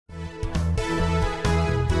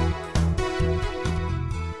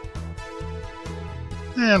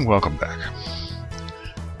And welcome back.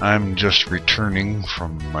 I'm just returning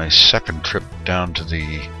from my second trip down to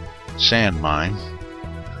the sand mine,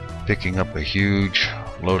 picking up a huge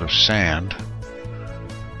load of sand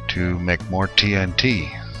to make more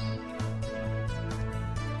TNT.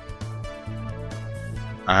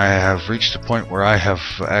 I have reached the point where I have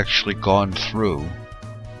actually gone through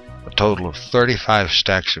a total of 35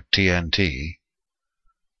 stacks of TNT,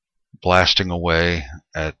 blasting away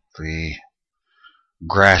at the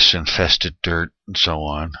grass infested dirt and so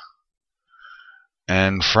on.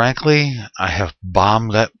 And frankly, I have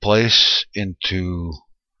bombed that place into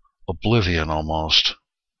oblivion almost.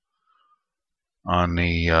 On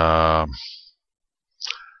the I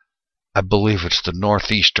believe it's the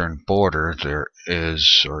northeastern border, there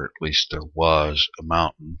is, or at least there was, a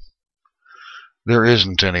mountain. There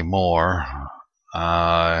isn't anymore.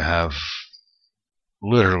 I have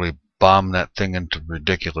literally bombed that thing into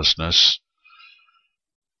ridiculousness.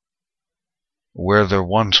 Where there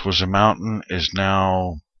once was a mountain is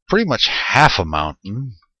now pretty much half a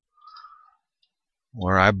mountain.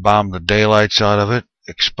 Where I bombed the daylights out of it,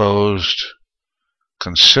 exposed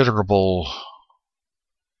considerable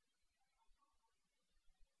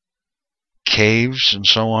caves and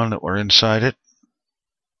so on that were inside it.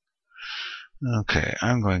 Okay,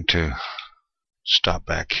 I'm going to stop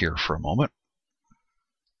back here for a moment.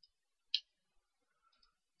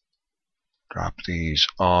 Drop these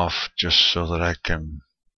off just so that I can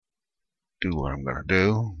do what I'm going to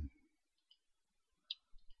do.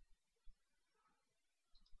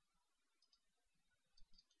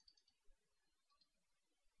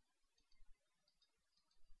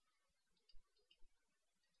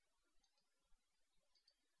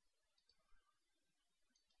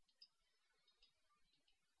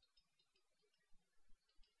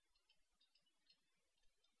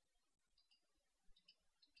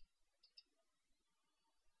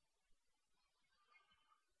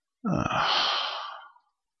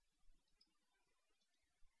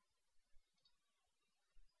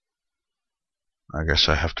 I guess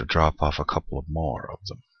I have to drop off a couple of more of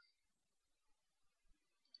them.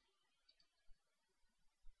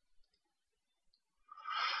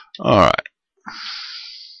 Alright.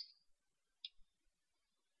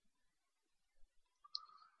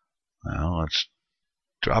 Now let's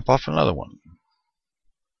drop off another one.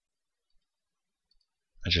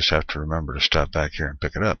 I just have to remember to stop back here and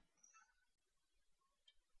pick it up.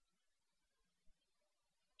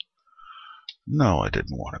 No, I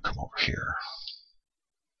didn't want to come over here.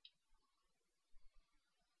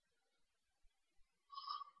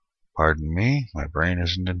 Pardon me, my brain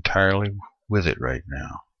isn't entirely with it right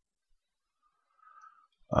now.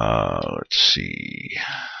 Let's see.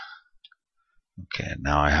 Okay,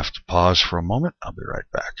 now I have to pause for a moment. I'll be right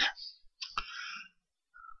back.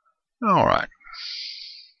 Alright.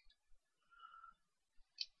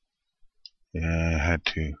 Yeah, I had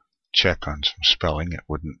to check on some spelling. It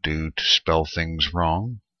wouldn't do to spell things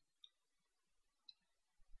wrong.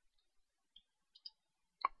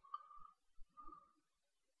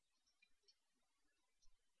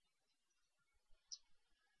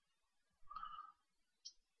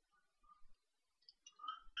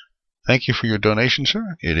 Thank you for your donation,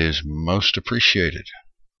 sir. It is most appreciated.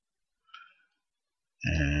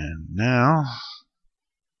 And now,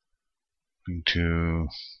 into,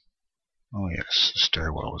 oh yes, the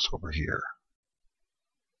stairwell is over here.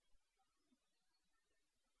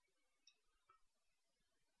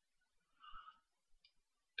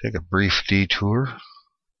 Take a brief detour.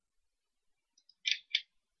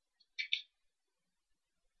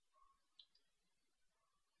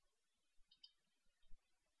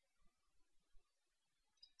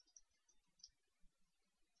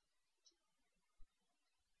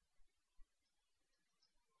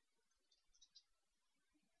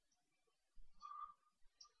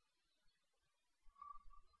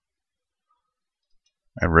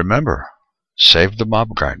 And remember, save the mob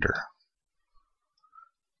grinder.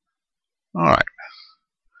 Alright.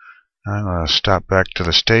 I'm going to stop back to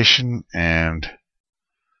the station and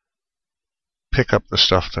pick up the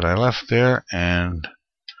stuff that I left there and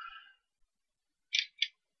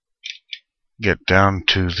get down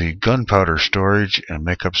to the gunpowder storage and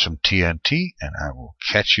make up some TNT, and I will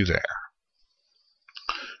catch you there.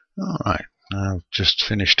 Alright. I've just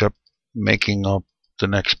finished up making up the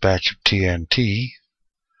next batch of TNT.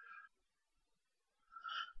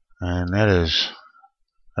 And that is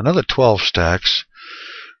another 12 stacks,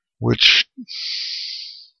 which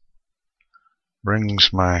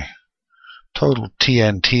brings my total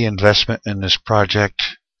TNT investment in this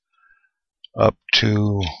project up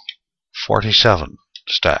to 47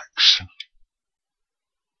 stacks.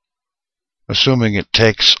 assuming it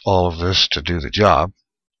takes all of this to do the job,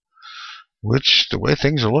 which, the way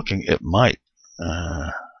things are looking, it might,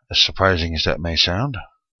 as surprising as that may sound.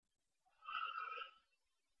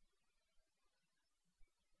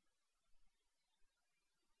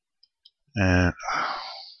 And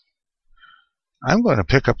I'm going to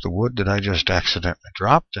pick up the wood that I just accidentally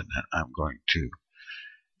dropped, and then I'm going to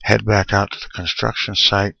head back out to the construction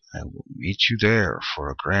site. I will meet you there for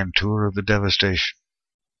a grand tour of the devastation.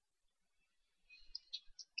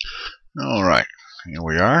 Alright, here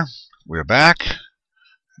we are. We're back.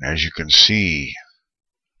 And as you can see,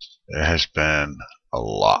 there has been a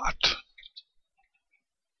lot of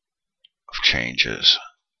changes.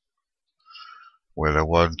 Where there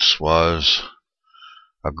once was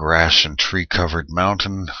a grass and tree covered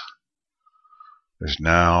mountain, is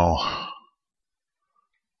now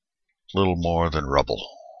little more than rubble.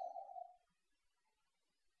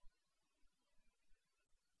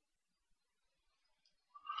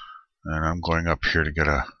 And I'm going up here to get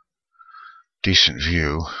a decent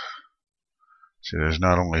view. See, there's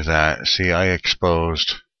not only that. See, I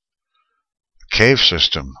exposed a cave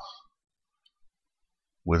system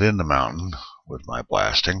within the mountain with my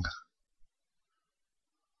blasting.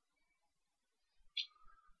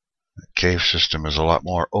 The cave system is a lot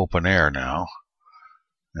more open air now.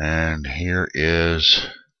 And here is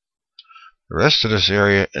the rest of this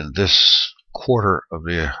area in this quarter of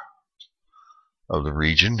the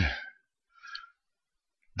region.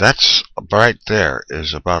 That's right there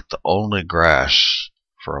is about the only grass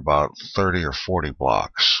for about 30 or 40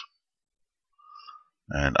 blocks.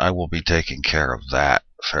 And I will be taking care of that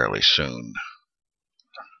fairly soon.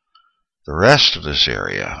 The rest of this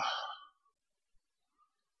area,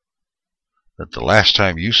 that the last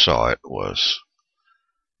time you saw it was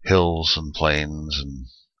hills and plains and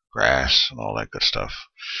grass and all that good stuff.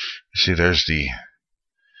 You see, there's the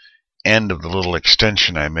end of the little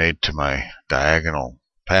extension I made to my diagonal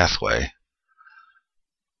pathway,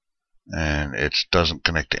 and it doesn't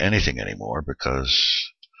connect to anything anymore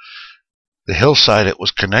because the hillside it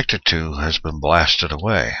was connected to has been blasted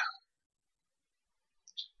away.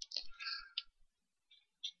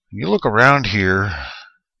 You look around here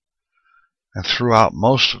and throughout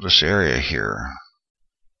most of this area here,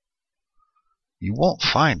 you won't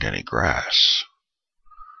find any grass.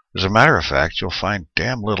 As a matter of fact, you'll find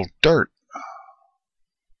damn little dirt.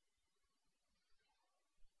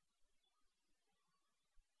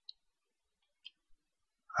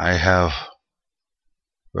 I have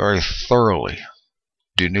very thoroughly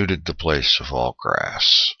denuded the place of all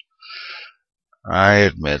grass. I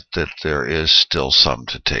admit that there is still some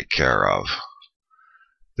to take care of.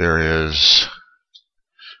 There is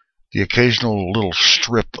the occasional little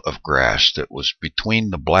strip of grass that was between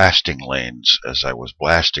the blasting lanes as I was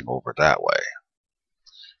blasting over that way,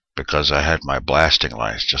 because I had my blasting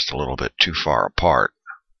lines just a little bit too far apart.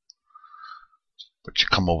 But you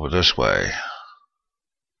come over this way,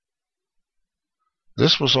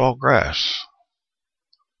 this was all grass.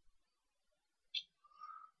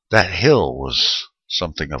 That hill was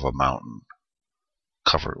something of a mountain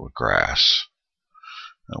covered with grass.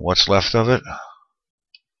 And what's left of it?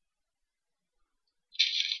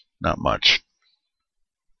 Not much.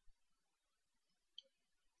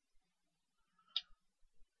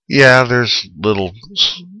 Yeah, there's little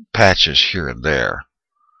patches here and there.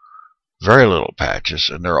 Very little patches,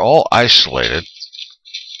 and they're all isolated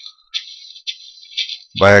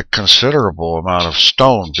by a considerable amount of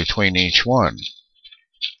stone between each one.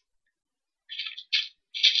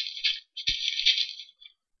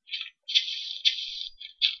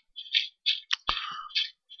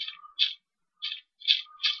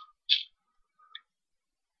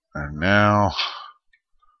 And now,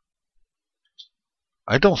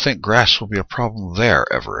 I don't think grass will be a problem there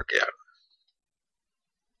ever again.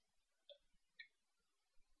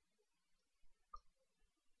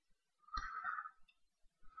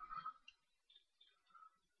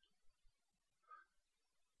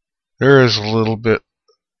 There is a little bit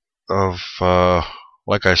of,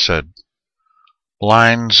 like I said,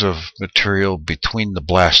 lines of material between the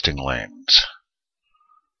blasting lanes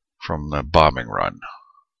from the bombing run.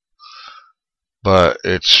 But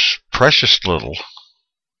it's precious little,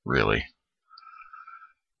 really.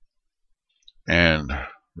 And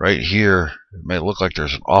right here, it may look like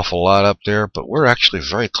there's an awful lot up there, but we're actually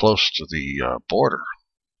very close to the border.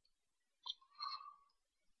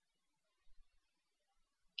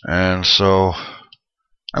 And so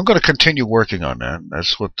I'm going to continue working on that.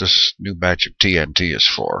 That's what this new batch of TNT is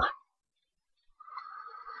for.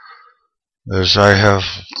 As I have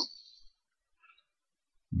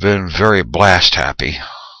been very blast happy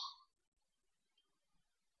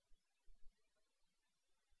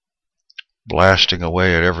blasting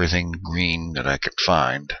away at everything green that I could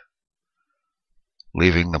find,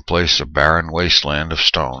 leaving the place a barren wasteland of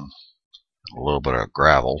stone, a little bit of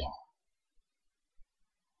gravel.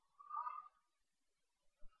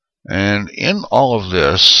 And in all of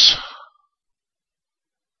this,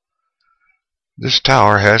 this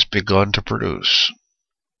tower has begun to produce.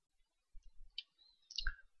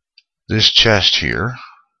 This chest here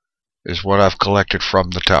is what I've collected from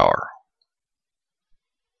the tower.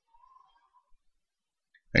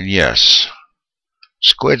 And yes,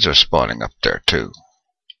 squids are spawning up there too.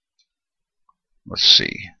 Let's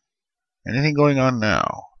see. Anything going on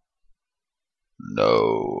now?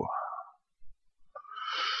 No.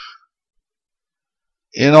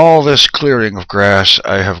 In all this clearing of grass,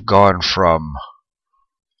 I have gone from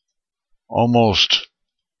almost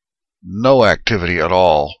no activity at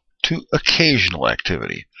all to occasional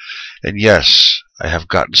activity. And yes, I have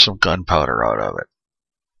gotten some gunpowder out of it.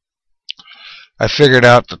 I figured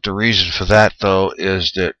out that the reason for that, though,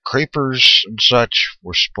 is that creepers and such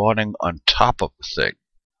were spawning on top of the thing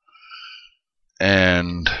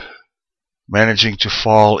and managing to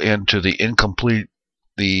fall into the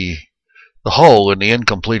hole in the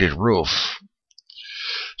incompleted roof.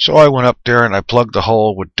 So I went up there and I plugged the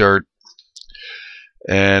hole with dirt,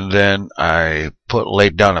 and then I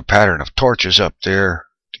laid down a pattern of torches up there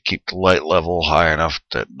to keep the light level high enough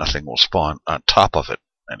that nothing will spawn on top of it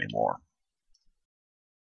anymore.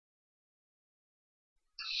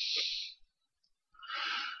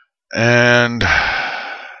 And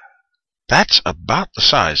that's about the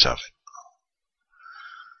size of it.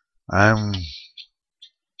 I'm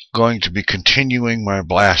going to be continuing my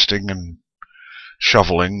blasting and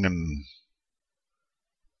shoveling and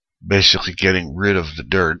basically getting rid of the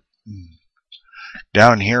dirt.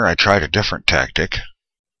 Down here I tried a different tactic.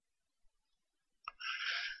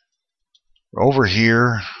 Over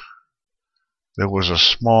here there was a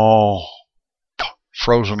small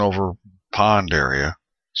frozen over pond area,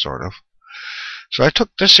 sort of. So I took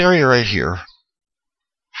this area right here,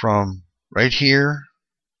 from right here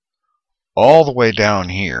all the way down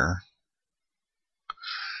here,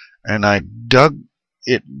 and I dug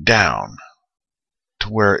it down to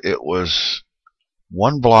where it was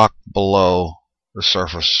 1 block below the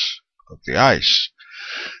surface of the ice.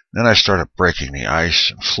 Then I started breaking the ice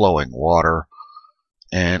and flowing water,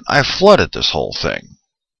 and I flooded this whole thing.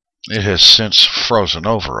 It has since frozen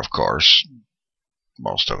over, of course,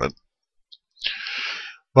 most of it.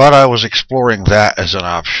 But I was exploring that as an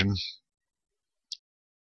option.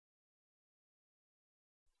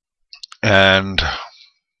 And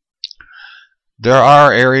there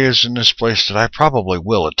are areas in this place that I probably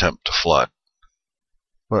will attempt to flood.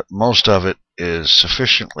 But most of it is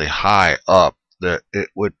sufficiently high up that it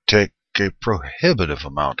would take a prohibitive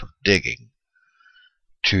amount of digging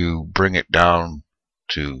to bring it down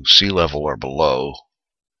to sea level or below,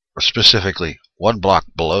 or specifically 1 block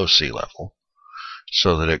below sea level,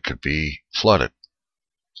 so that it could be flooded.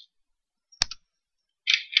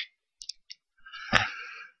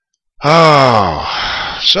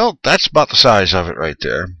 Oh, so that's about the size of it right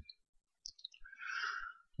there.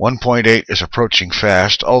 1.8 is approaching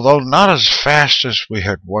fast, although not as fast as we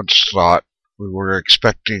had once thought. We were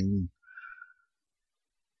expecting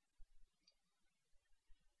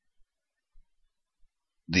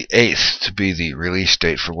the 8th to be the release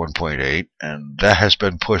date for 1.8, and that has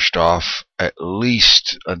been pushed off at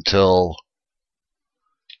least until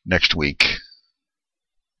next week,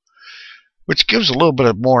 which gives a little bit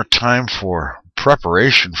of more time for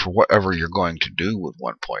preparation for whatever you're going to do with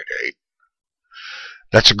 1.8.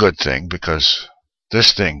 That's a good thing, because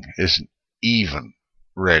this thing isn't even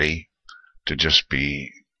ready to just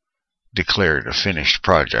be declared a finished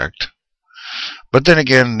project. But then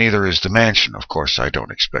again, neither is the mansion. Of course, I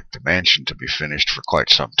don't expect the mansion to be finished for quite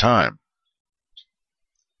some time.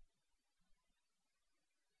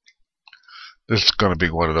 This is going to be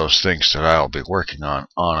one of those things that I'll be working on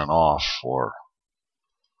and off for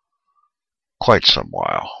quite some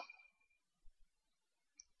while.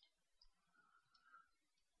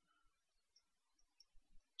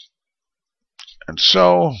 And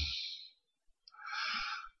so,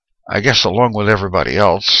 I guess along with everybody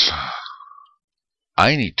else,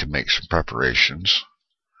 I need to make some preparations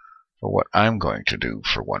for what I'm going to do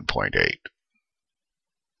for 1.8.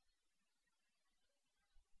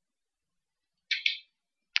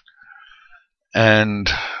 And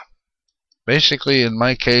basically, in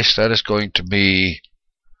my case, that is going to be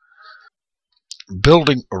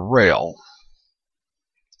building a rail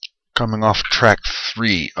coming off track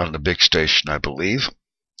 3 on the big station, I believe.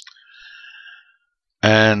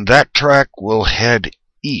 And that track will head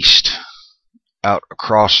east out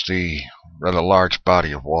across the rather large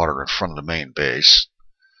body of water in front of the main base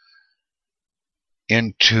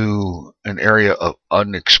into an area of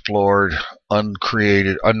unexplored,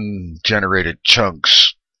 uncreated, ungenerated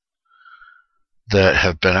chunks that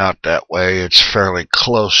have been out that way. It's fairly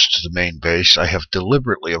close to the main base. I have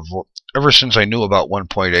deliberately ever since I knew about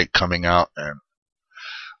 1.8 coming out and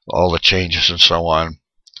all the changes and so on,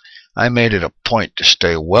 I made it a point to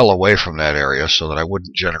stay well away from that area so that I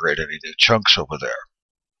wouldn't generate any new chunks over there.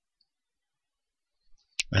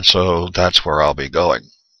 And so that's where I'll be going.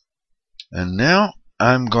 And now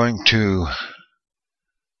I'm going to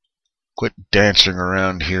quit dancing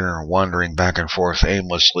around here, wandering back and forth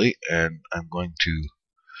aimlessly, and I'm going to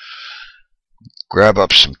grab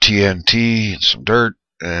up some TNT and some dirt,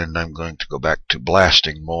 and I'm going to go back to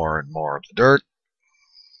blasting more and more of the dirt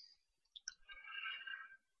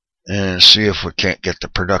and see if we can't get the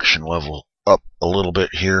production level up a little bit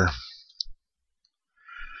here.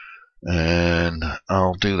 And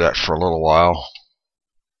I'll do that for a little while.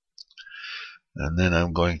 And then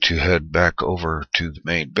I'm going to head back over to the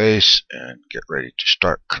main base and get ready to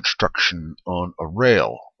start construction on a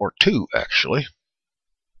rail, or two actually.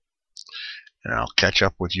 And I'll catch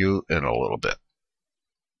up with you in a little bit.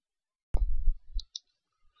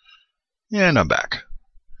 And I'm back.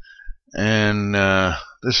 And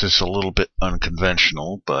this is a little bit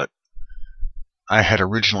unconventional, but I had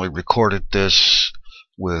originally recorded this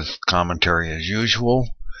with commentary as usual.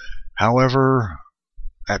 However,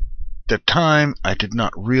 at the time I did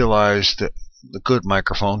not realize that the good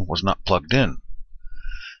microphone was not plugged in,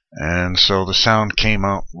 and so the sound came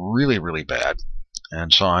out really bad.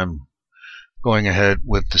 And so I'm going ahead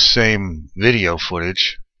with the same video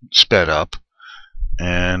footage sped up,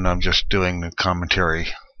 and I'm just doing the commentary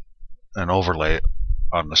and overlay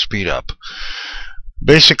on the speed up.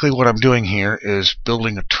 Basically what I'm doing here is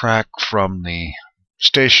building a track from the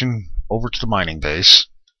station over to the mining base.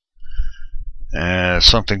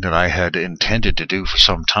 Something that I had intended to do for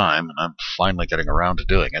some time, and I'm finally getting around to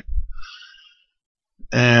doing it.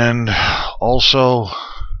 And also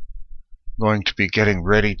going to be getting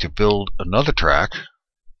ready to build another track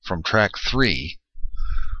from track 3,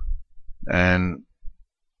 and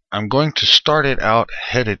I'm going to start it out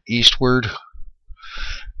headed eastward,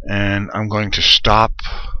 and I'm going to stop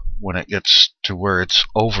when it gets to where it's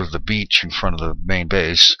over the beach in front of the main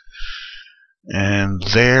base. And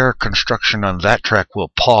there, construction on that track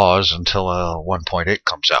will pause until 1.8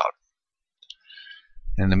 comes out.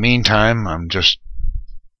 In the meantime, I'm just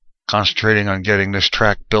concentrating on getting this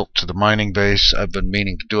track built to the mining base. I've been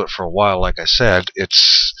meaning to do it for a while, like I said.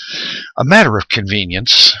 It's a matter of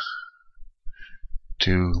convenience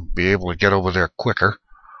to be able to get over there quicker,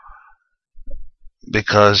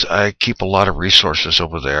 because I keep a lot of resources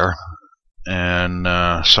over there, and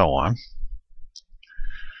so on.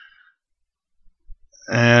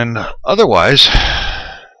 And otherwise,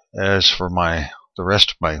 as for the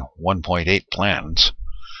rest of my 1.8 plans,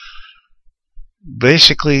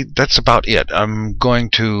 basically that's about it. I'm going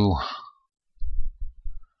to,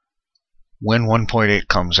 when 1.8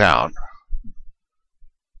 comes out,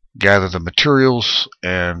 gather the materials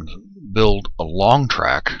and build a long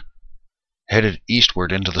track headed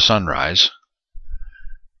eastward into the sunrise,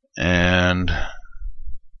 and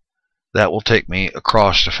that will take me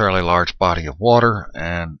across a fairly large body of water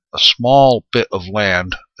and a small bit of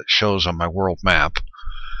land that shows on my world map.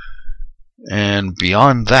 And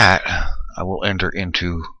beyond that, I will enter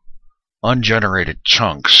into ungenerated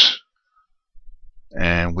chunks,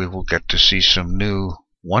 and we will get to see some new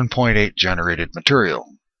 1.8 generated material.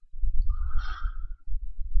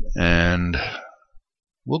 And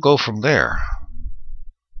we'll go from there,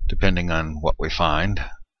 depending on what we find.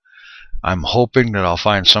 I'm hoping that I'll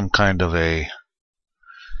find some kind of a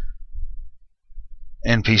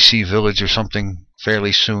NPC village or something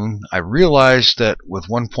fairly soon. I realize that with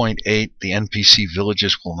 1.8 the NPC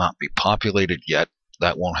villages will not be populated yet.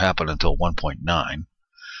 That won't happen until 1.9.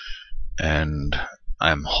 And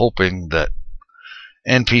I'm hoping that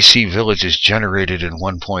NPC villages generated in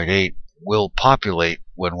 1.8 will populate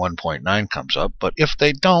when 1.9 comes up, but if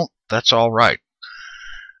they don't, that's alright,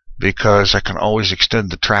 because I can always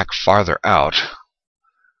extend the track farther out.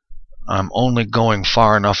 I'm only going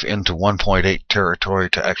far enough into 1.8 territory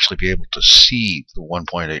to actually be able to see the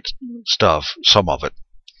 1.8 stuff, some of it.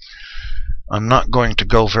 I'm not going to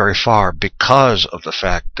go very far because of the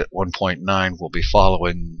fact that 1.9 will be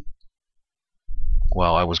following,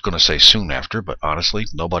 well, I was going to say soon after, but honestly,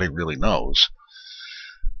 nobody really knows.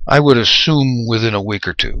 I would assume within a week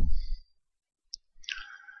or two.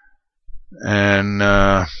 And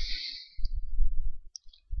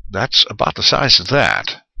that's about the size of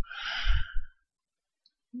that.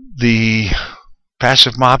 The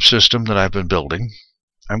passive mob system that I've been building,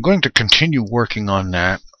 I'm going to continue working on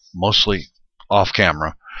that, mostly off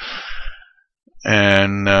camera,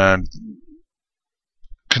 and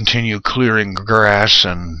continue clearing grass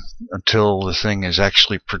until the thing is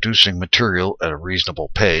actually producing material at a reasonable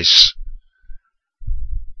pace.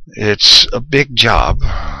 It's a big job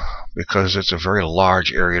because it's a very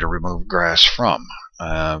large area to remove grass from.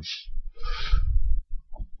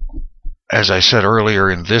 As I said earlier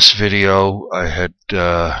in this video, I had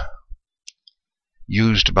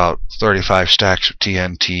used about 35 stacks of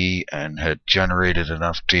TNT and had generated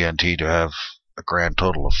enough TNT to have a grand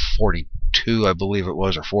total of 42, I believe it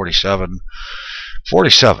was, or 47.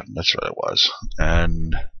 47, that's what it was.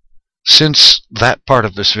 And since that part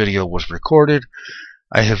of this video was recorded,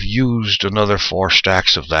 I have used another 4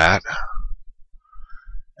 stacks of that.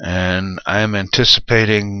 And I am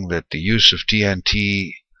anticipating that the use of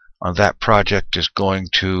TNT on that project is going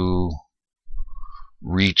to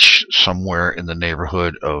reach somewhere in the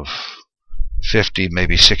neighborhood of 50,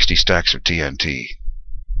 maybe 60 stacks of TNT.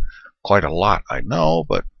 Quite a lot, I know,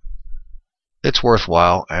 but it's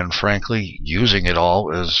worthwhile, and frankly, using it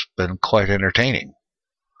all has been quite entertaining.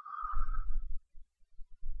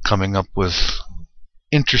 Coming up with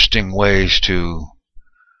interesting ways to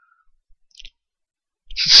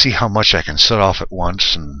see how much I can set off at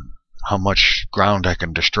once and how much ground I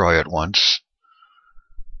can destroy at once.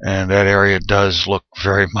 And that area does look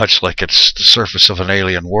very much like it's the surface of an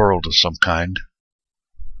alien world of some kind.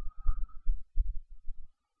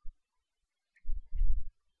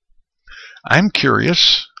 I'm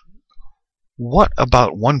curious, what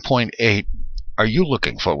about 1.8 are you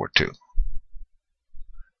looking forward to?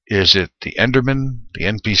 Is it the Endermen, the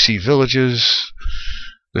NPC villages,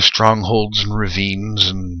 the strongholds and ravines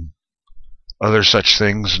and other such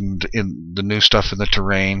things, and in the new stuff in the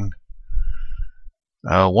terrain?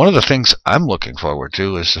 One of the things I'm looking forward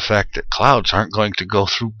to is the fact that clouds aren't going to go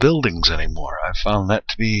through buildings anymore. I found that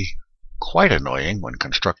to be quite annoying when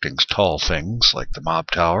constructing tall things like the mob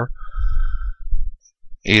tower.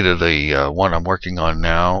 Either the one I'm working on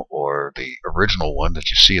now or the original one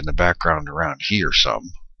that you see in the background around here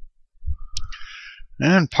some.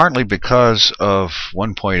 And partly because of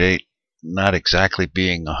 1.8 not exactly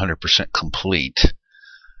being 100% complete,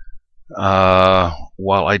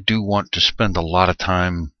 while I do want to spend a lot of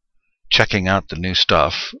time checking out the new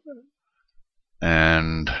stuff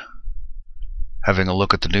and having a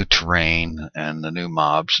look at the new terrain and the new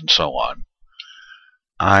mobs and so on,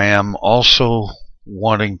 I am also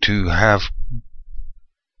wanting to have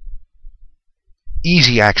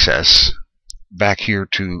easy access back here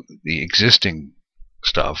to the existing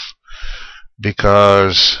stuff,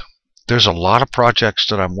 because there's a lot of projects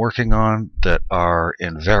that I'm working on that are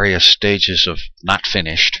in various stages of not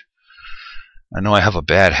finished. I know I have a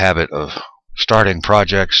bad habit of starting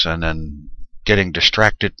projects and then getting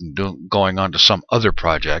distracted and going on to some other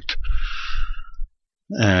project,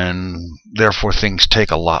 and therefore things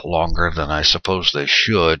take a lot longer than I suppose they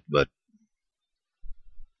should, but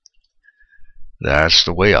that's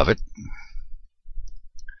the way of it.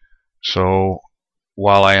 So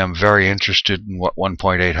while I am very interested in what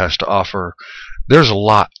 1.8 has to offer, there's a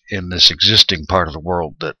lot in this existing part of the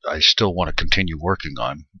world that I still want to continue working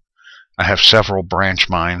on. I have several branch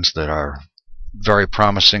mines that are very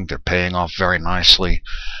promising. They're paying off very nicely.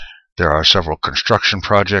 There are several construction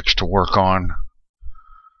projects to work on.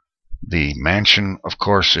 The mansion, of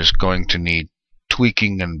course, is going to need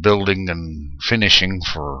tweaking and building and finishing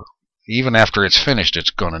for, even after it's finished, it's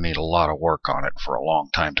going to need a lot of work on it for a long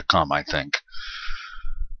time to come, I think.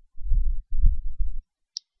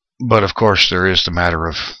 But of course, there is the matter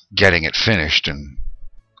of getting it finished, and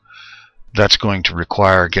that's going to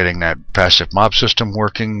require getting that passive mob system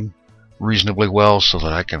working reasonably well so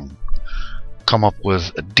that I can come up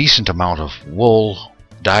with a decent amount of wool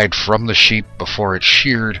dyed from the sheep before it's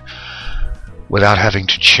sheared without having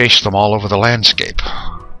to chase them all over the landscape.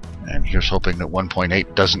 And here's hoping that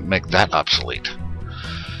 1.8 doesn't make that obsolete.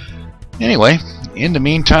 Anyway, in the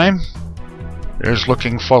meantime, there's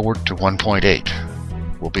looking forward to 1.8.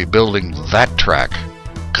 We'll be building that track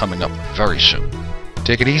coming up very soon.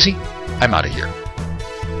 Take it easy. I'm out of here.